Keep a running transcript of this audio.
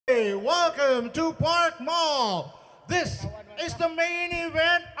welcome to Park Mall. This is the main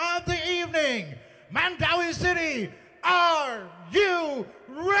event of the evening. Mandawi City, are you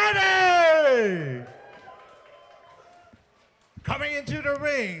ready? Coming into the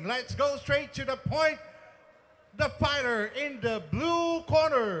ring, let's go straight to the point. The fighter in the blue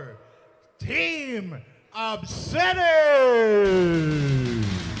corner, Team Abcede.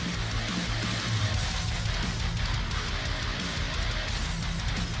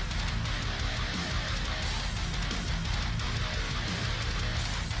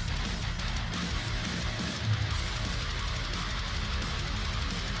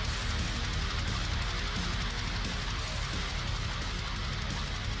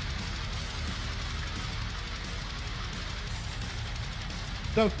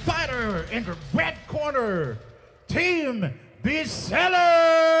 The fighter in the red corner, Team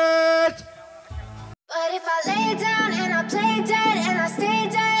Vicelles. But if I lay down and I play dead and I stay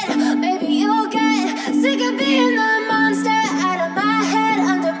dead, maybe you'll get sick of being the monster out of my head,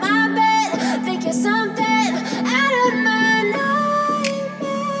 under my bed. Think you're something out of my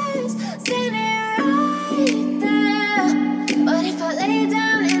nightmares, standing right there. But if I lay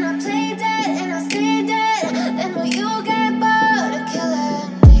down and I play dead and I stay dead, then will you get bored of killing me?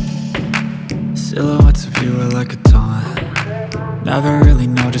 Silhouettes of you are like a taunt. Never really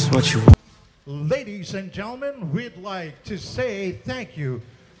know just what you want. Ladies and gentlemen, we'd like to say thank you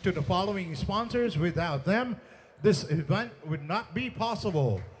to the following sponsors. Without them, this event would not be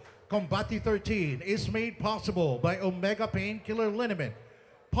possible. Kumbati 13 is made possible by Omega Painkiller Liniment,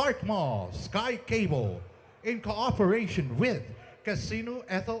 Park Mall, Sky Cable, in cooperation with Casino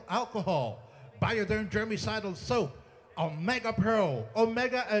Ethyl Alcohol, Bioderm Germicidal Soap, Omega Pro,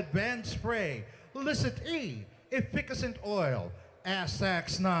 Omega Advanced Spray, Licit E, Efficacent Oil,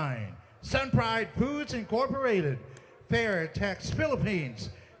 Asax 9, Sunpride Foods Incorporated, Fairtex Philippines,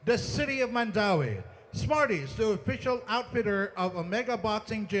 the City of Mandawi, Smarties, the official outfitter of Omega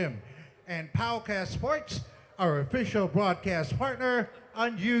Boxing Gym, and Powcast Sports, our official broadcast partner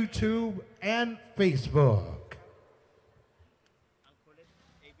on YouTube and Facebook.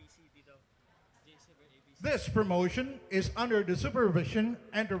 This promotion is under the supervision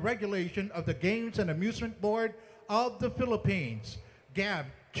and the regulation of the Games and Amusement Board of the Philippines. GAB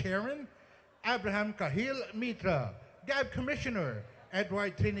Chairman, Abraham Kahil Mitra. GAB Commissioner,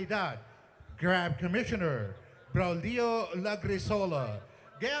 Edward Trinidad. GAB Commissioner, Braulio Lagrisola.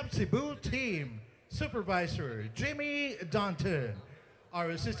 GAB Cebu Team Supervisor, Jimmy Danton.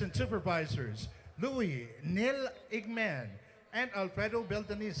 Our Assistant Supervisors, Louis Nil Igman and Alfredo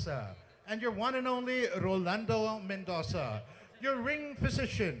Beldanisa. And your one and only Rolando Mendoza. Your ring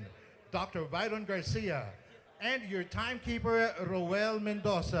physician, Dr. Byron Garcia. And your timekeeper, Roel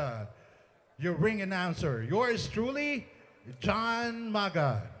Mendoza. Your ring announcer, yours truly, John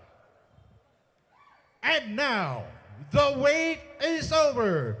Maga. And now, the wait is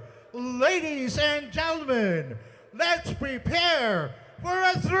over. Ladies and gentlemen, let's prepare for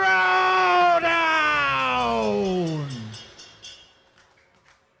a throwdown!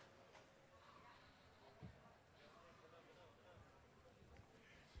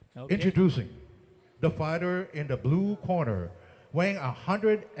 Okay. Introducing the fighter in the blue corner, weighing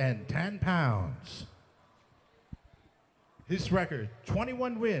 110 pounds. His record,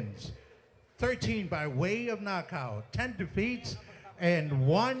 21 wins, 13 by way of knockout, 10 defeats, and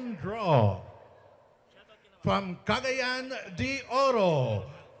 1 draw. From Cagayan de Oro,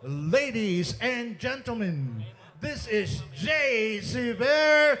 ladies and gentlemen, this is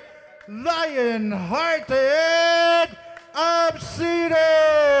Jaysever Lion-Hearted Abcede.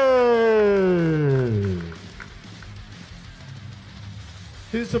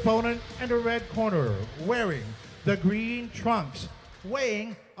 His opponent in the red corner, wearing the green trunks,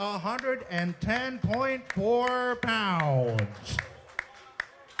 weighing 110.4 pounds.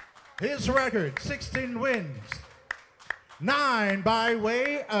 His record, 16 wins, 9 by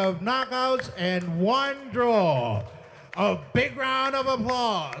way of knockouts, and 1 draw. A big round of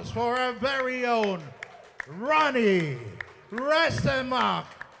applause for our very own Ronnie Restemak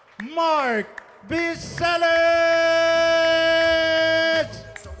Mark Vicelles.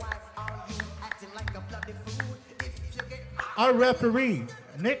 Our referee,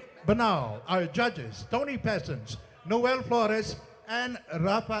 Nick Banal. Our judges, Tony Pessons, Noel Flores, and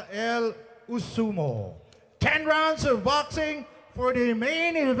Rafael Usumo. 10 rounds of boxing for the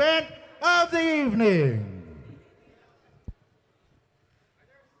main event of the evening.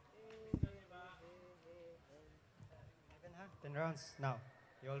 10 rounds. Now,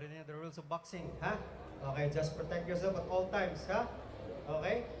 you already know the rules of boxing, huh? Okay, just protect yourself at all times, huh?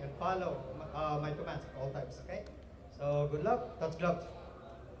 Okay, and follow my commands at all times, okay? So, good luck. Touch gloves.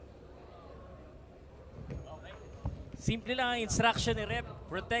 Simple lang ang instruction ni Rep.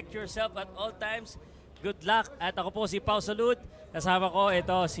 Protect yourself at all times. Good luck. At ako po si Pow Salud. Kasama ko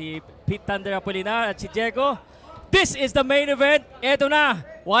ito si Pete Thunder Apolinar at si Diego. This is the main event. Ito na.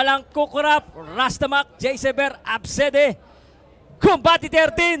 Walang kukurap. Rastamak, Jaysever Abcede. Kumbati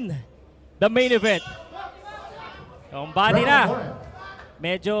 13. The main event. Kumbati na.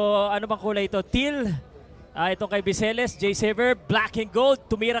 Medyo ano bang kulay ito? Teal. Itong kay Vicelles, Jaysever, black and gold.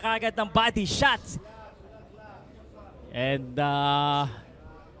 Tumira kaagad ng body shots. And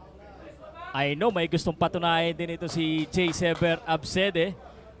I know may gustong patunayan din ito si Jaysever Abcede.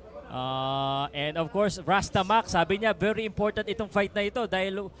 And of course, Rastamak, sabi niya, very important itong fight na ito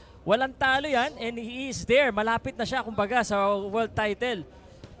dahil walang talo yan and he is there. Malapit na siya, kumbaga, sa world title.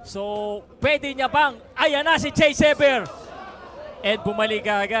 So, pwede niya bang, ayan na si Jaysever. And bumalik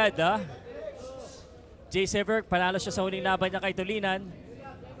agad, ha? Jaysever, panalo siya sa huling laban niya kay Tulinan.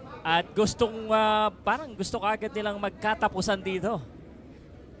 At gustong, parang gusto kaagad nilang magkatapusan dito.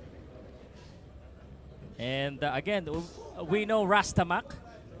 And again, we know Rastamak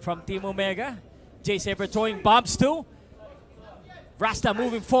from Team Omega. Jaysever throwing bombs too. Rasta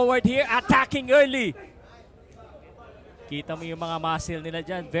moving forward here, attacking early. Kita mo yung mga muscle nila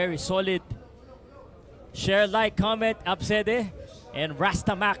dyan, very solid. Share, like, comment, Abcede. And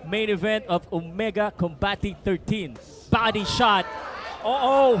Rastamak, main event of Omega Kumbati 13. Body shot.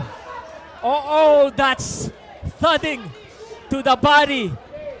 Uh-oh. Uh-oh, that's thudding to the body.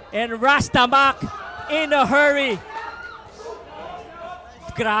 And Rastamak in a hurry.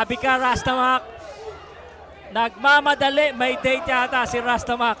 Grabe ka, Rastamak. Nagmamadali. May date yata si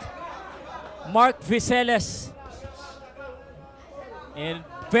Rastamak. Mark Vicelles. And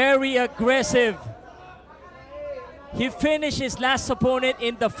very aggressive. He finished his last opponent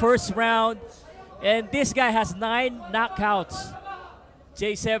in the first round. And this guy has 9 knockouts.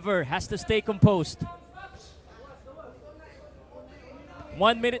 Jaysever has to stay composed.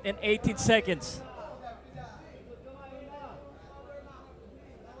 1 minute and 18 seconds.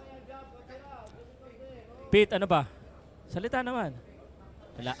 Pete, ano ba? Salita naman.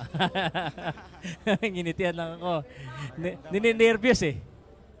 Wala. Nginitian lang ako. Nininervyos eh.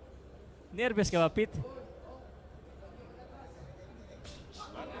 Nervyos ka ba, Pete?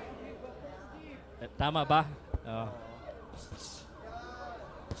 Tama ba? Oo.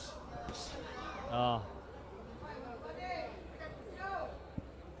 Oh.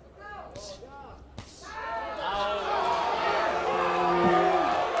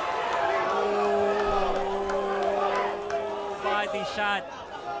 Body shot.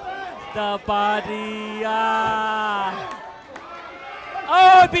 The body.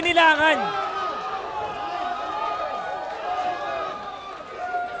 Oh, pinilangan.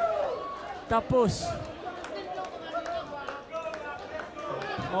 Tapos.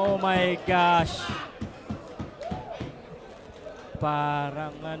 Oh my gosh.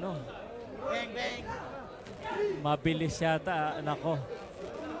 Parang ano. Mabilis yata. Nako.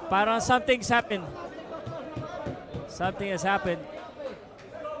 Parang something's happened. Something has happened.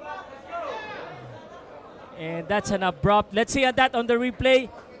 And that's an abrupt. Let's see that on the replay.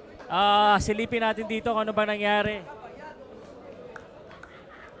 Silipin natin dito kung ano ba nangyari.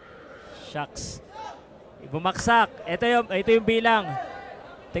 Shucks. Bumaksak. Ito yung bilang.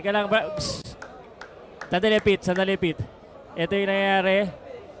 Teka lang. Sandali, Pete. Ito yung nangyari.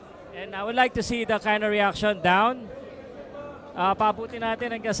 And I would like to see the kind of reaction down. Pabuti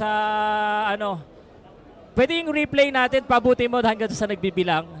natin hanggang sa ano. Pwede yung replay natin, pabuti mo hanggang sa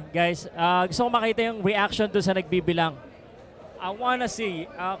nagbibilang. Guys, gusto ko makita yung reaction doon sa nagbibilang. I wanna see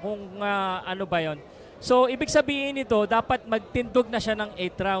kung ano ba yon. So, ibig sabihin nito, dapat magtindog na siya ng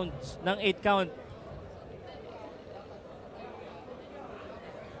 8 rounds, ng 8 count.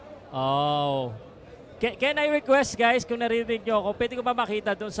 Oh. Can I request, guys, kung narinig nyo ako, pwede ko ba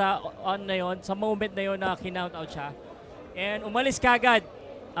makita doon sa on na yon, sa moment na yon na kinount out siya. And umalis kagad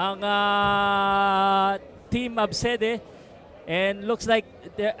ang Team Abcede. And looks like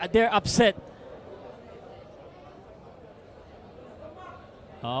they're upset.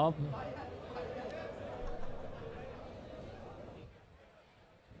 Oh.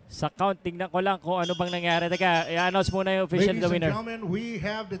 Sa count, tingnan ko lang kung ano bang nangyari. Teka, i-announce muna yung official the winner. Ladies and gentlemen, we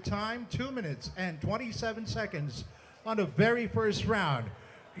have the time, 2 minutes and 27 seconds on the very first round.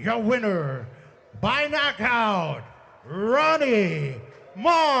 Your winner by knockout, Ronnie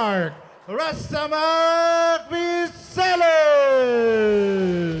Mark Rastamak Vicelles.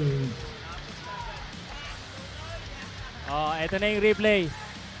 Oh, ito na yung replay.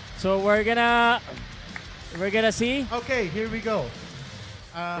 So we're gonna see. Okay, here we go.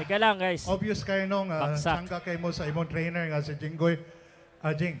 Teka lang, guys. Obvious kayo nung sangga kayo mo sa imong trainer nga si Jinggoy.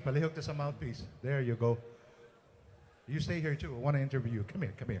 Jing, palihog ka sa mouthpiece. There you go. You stay here too. I want to interview you. Come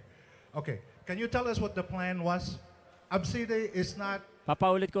here, come here. Okay. Can you tell us what the plan was? Abcede is not...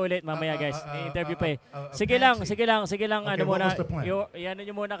 Papaulit ko ulit mamaya guys. I-interview pa eh. Sige fancy. lang. Okay, Ano what muna. was the plan? Yan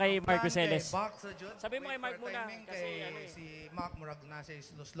nyo muna kay Mark Vicelles. Sabi mo Wait kay Mark for muna. timing Kasi kay ano eh. si Mark murag na siya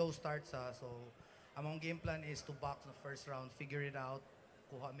slow start sa so among game plan is to box the first round, figure it out,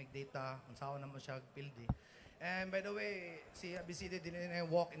 kuha mig data, unsaon naman siya pildi. And by the way, si Abcede din na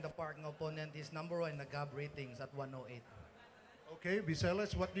walk in the park ng opponent is number 1 na GAB ratings at 108. Okay,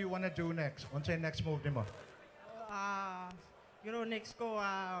 Vicelles, what do you want to do next? What's your next move nimo? Next ko,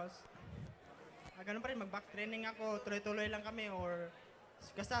 ganun pa rin, mag-back training ako, tuloy-tuloy lang kami, or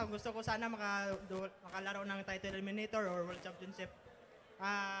kasi gusto ko sana makalaro ng title eliminator or world championship.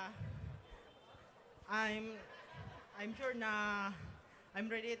 I'm sure na I'm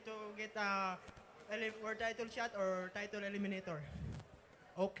ready to get a world title shot or title eliminator.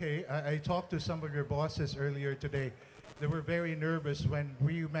 Okay, I talked to some of your bosses earlier today. They were very nervous when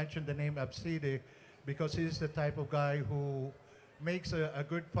we mentioned the name Abcede because he's the type of guy who makes a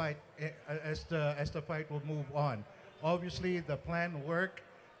good fight as the fight will move on. Obviously, the plan worked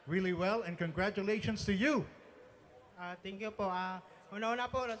really well, and congratulations to you. Thank you po. Una-una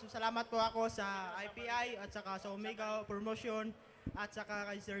po, salamat po ako sa IPI at saka sa Omega Promotion at saka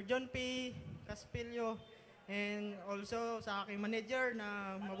kay Sir John P. Caspillo and also sa aking manager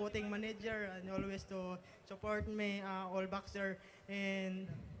na mabuting manager and always to support me, all boxer, and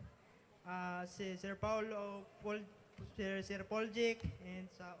si Sir Paulo, Sir Poljic, and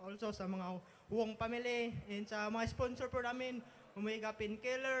also sa mga Huwong Family, and sa mga sponsor po namin, Omega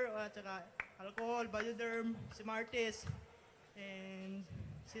Painkiller, at saka Alcohol, Bioderm, Smarties, and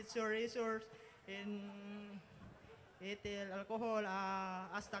Sitso Resource, and Etel Alcohol,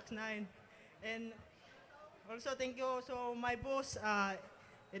 Astax 9. And also thank you so my boss,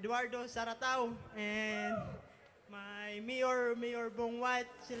 Eduardo Saratao, and my Mayor Bong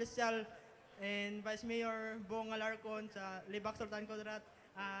White, Celestial, and Vice Mayor Bong Alarcon sa Libak Sultan Kodrat.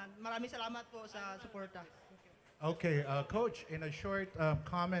 Maraming salamat po sa suporta. Okay, Coach, in a short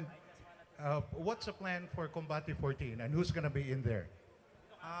comment, what's the plan for Kumbati 14 and who's going to be in there?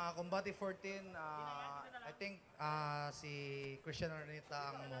 Kumbati 14, I think si Christian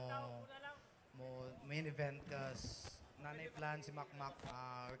Arnita ang mo main event kasi nanay plan si Macmac.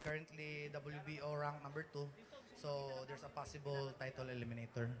 We're currently WBO rank number 2, so there's a possible title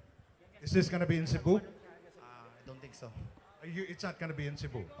eliminator. Is this going to be in Cebu? I don't think so. It's not going to be in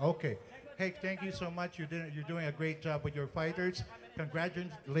Cebu. Okay. Hey, thank you so much. You're doing a great job with your fighters.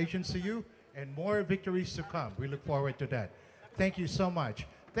 Congratulations to you and more victories to come. We look forward to that. Thank you so much.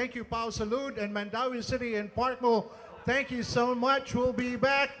 Thank you, Pow Salud and Mandawi City and Parkmo. Thank you so much. We'll be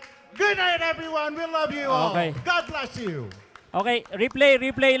back. Good night, everyone. We love you all. Okay. God bless you. Okay,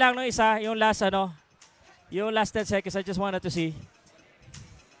 replay lang ng isa, yung last yung last 10 seconds. I just wanted to see.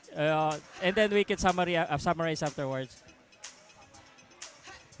 And then we can summarize afterwards.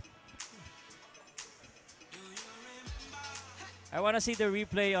 I want to see the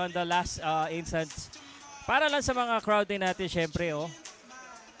replay on the last instance. Para lang sa mga crowd din natin, syempre, oh.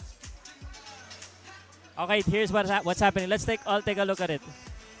 Okay, here's what's happening. I'll take a look at it.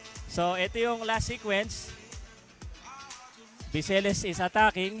 So, ito yung last sequence. Vicelles is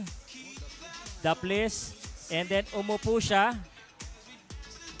attacking the place, and then umupo siya.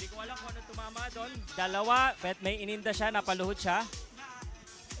 Hindi ko alam kung ano tumama doon. Dalawa, but may ininda siya, napaluhod siya.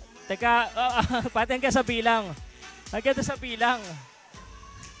 Teka, patin ka sa bilang. Hanggang sa bilang.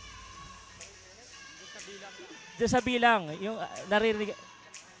 Doon sa bilang. Yung naririnig.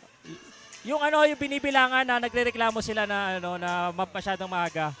 Yung yung binibilangan na nagrereklamo sila na na masyadong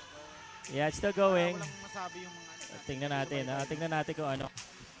maaga. Yeah, it's still going. Walang masabi yung mga Tingnan natin. Tingnan natin kung ano.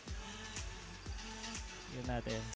 Yun natin.